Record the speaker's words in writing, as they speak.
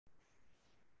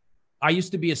I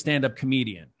used to be a stand-up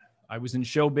comedian. I was in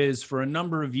showbiz for a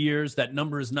number of years. That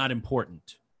number is not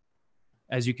important.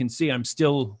 As you can see, I'm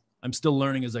still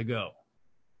learning as I go.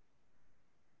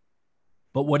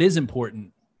 But what is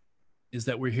important is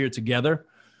that we're here together.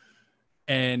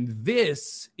 And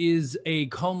this is a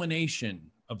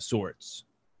culmination of sorts.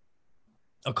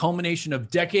 A culmination of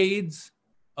decades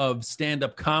of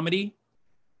stand-up comedy,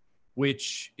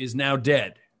 which is now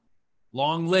dead.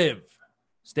 Long live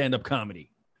stand-up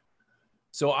comedy.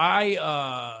 So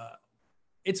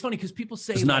it's funny because people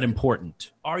say it's not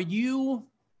important. Are you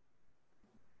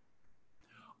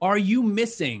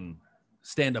missing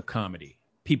stand-up comedy?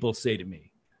 People say to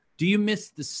me, do you miss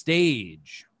the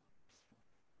stage?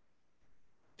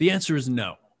 The answer is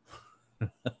no.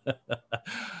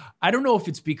 I don't know if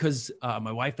it's because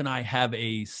my wife and I have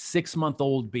a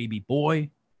 6-month-old baby boy.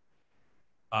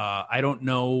 I don't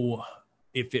know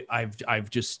if I've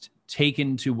just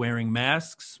taken to wearing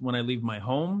masks when I leave my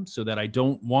home so that I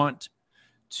don't want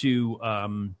to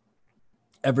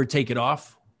ever take it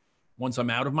off once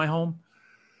I'm out of my home.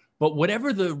 But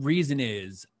whatever the reason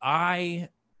is, I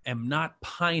am not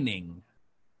pining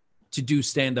to do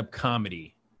stand-up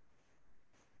comedy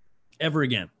ever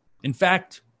again. In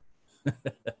fact,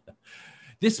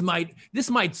 this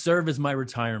might serve as my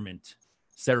retirement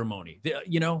ceremony.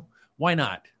 You know, why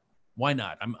not? Why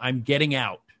not? I'm getting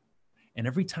out. And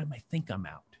every time I think I'm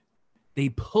out, they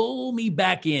pull me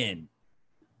back in.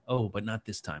 Oh, but not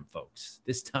this time, folks.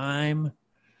 This time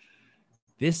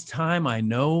I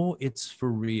know it's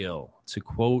for real. To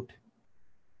quote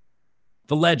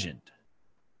the legend,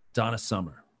 Donna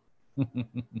Summer.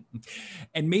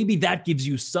 And maybe that gives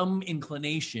you some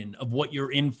inclination of what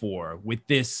you're in for with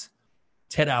this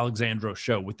Ted Alexandro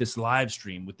Show, with this live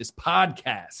stream, with this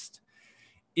podcast.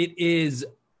 It is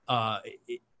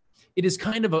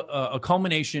kind of a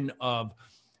culmination of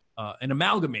an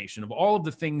amalgamation of all of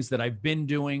the things that I've been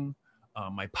doing,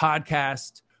 my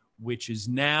podcast, which is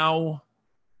now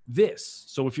this.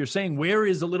 So if you're saying, where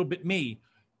is a little bit me?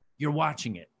 You're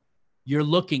watching it. You're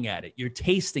looking at it. You're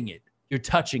tasting it. You're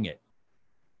touching it.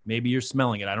 Maybe you're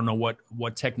smelling it. I don't know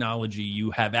what technology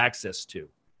you have access to.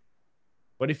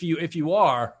 But if you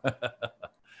are,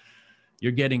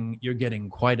 you're getting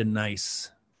quite a nice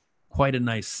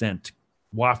scent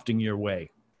wafting your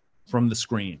way from the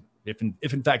screen. If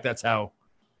in fact that's how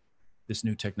this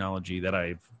new technology that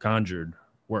I've conjured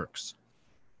works.